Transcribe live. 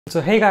So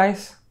hey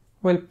guys,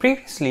 well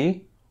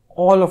previously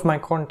all of my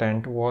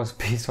content was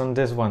based on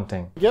this one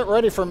thing. Get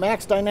ready for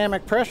max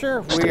dynamic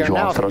pressure. We are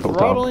now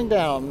throttling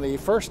down the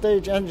first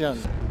stage engine.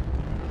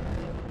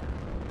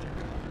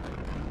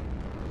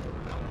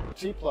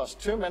 T plus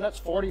 2 minutes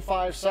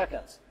 45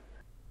 seconds.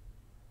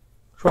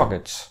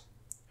 Rockets.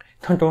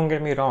 Now don't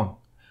get me wrong,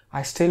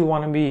 I still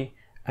want to be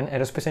an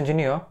aerospace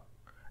engineer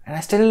and I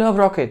still love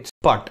rockets.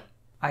 But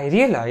I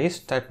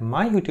realized that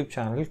my YouTube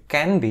channel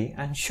can be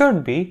and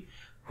should be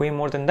way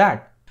more than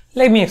that.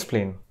 Let me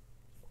explain.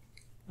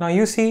 Now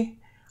you see,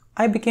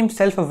 I became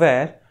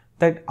self-aware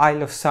that I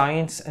love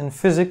science and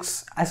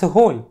physics as a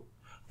whole,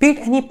 be it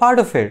any part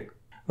of it.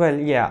 Well,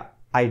 yeah,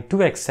 I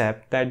do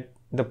accept that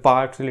the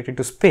part related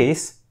to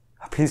space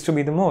appeals to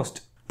be the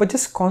most. But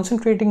just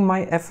concentrating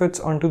my efforts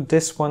onto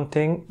this one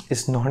thing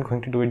is not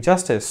going to do it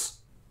justice.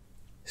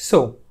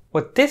 So,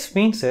 what this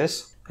means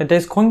is that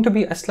there's going to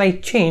be a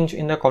slight change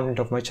in the content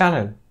of my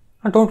channel.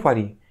 Now don't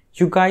worry,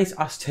 you guys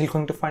are still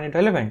going to find it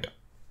relevant.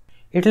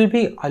 It'll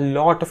be a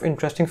lot of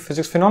interesting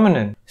physics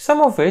phenomenon, some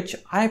of which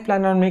I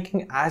plan on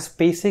making as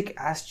basic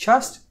as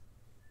just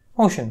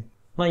motion.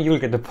 Now you'll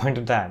get the point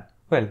of that.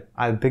 Well,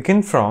 I'll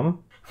begin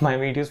from my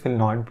videos will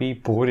not be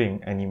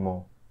boring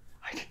anymore.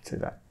 I didn't say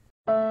that.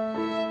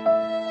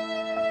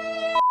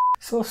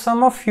 So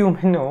some of you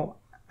may know,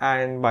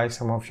 and by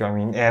some of you I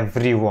mean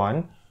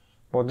everyone,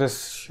 about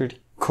this shitty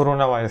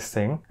coronavirus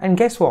thing. And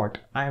guess what?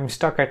 I am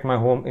stuck at my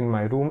home in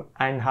my room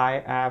and I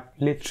have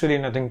literally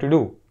nothing to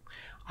do.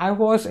 I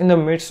was in the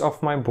midst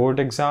of my board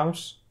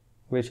exams,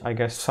 which I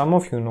guess some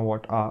of you know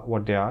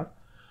what they are,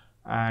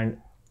 and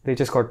they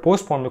just got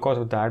postponed because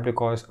of that,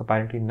 because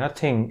apparently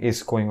nothing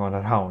is going on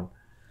around.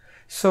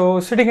 So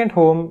sitting at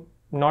home,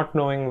 not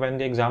knowing when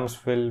the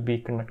exams will be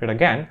conducted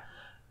again,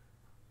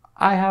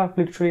 I have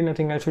literally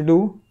nothing else to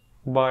do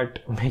but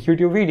make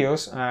YouTube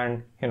videos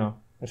and,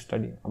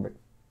 study a bit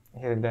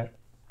here and there.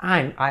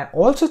 And I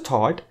also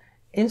thought,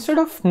 instead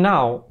of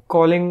now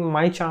calling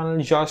my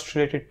channel just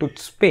related to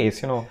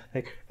space,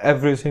 like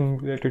everything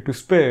related to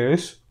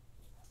space,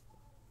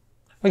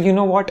 well, you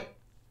know what?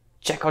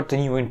 Check out the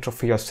new intro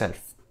for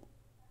yourself.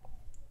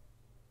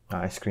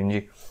 It's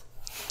cringy.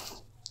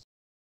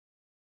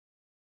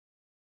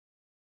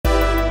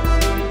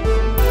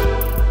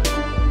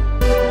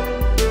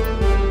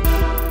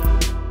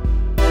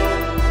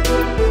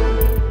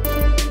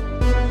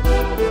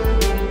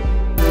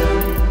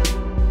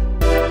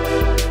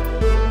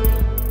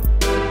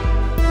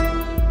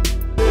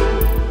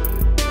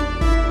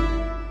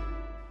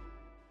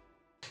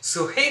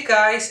 So hey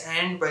guys,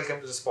 and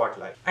welcome to the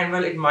spotlight. And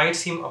well, it might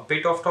seem a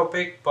bit off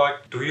topic,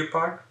 but do your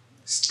part,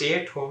 stay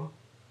at home,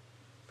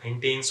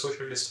 maintain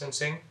social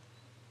distancing,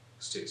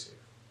 stay safe.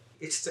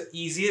 It's the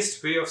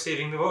easiest way of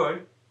saving the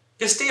world.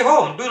 Just stay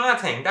home, do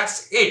nothing,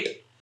 that's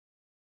it.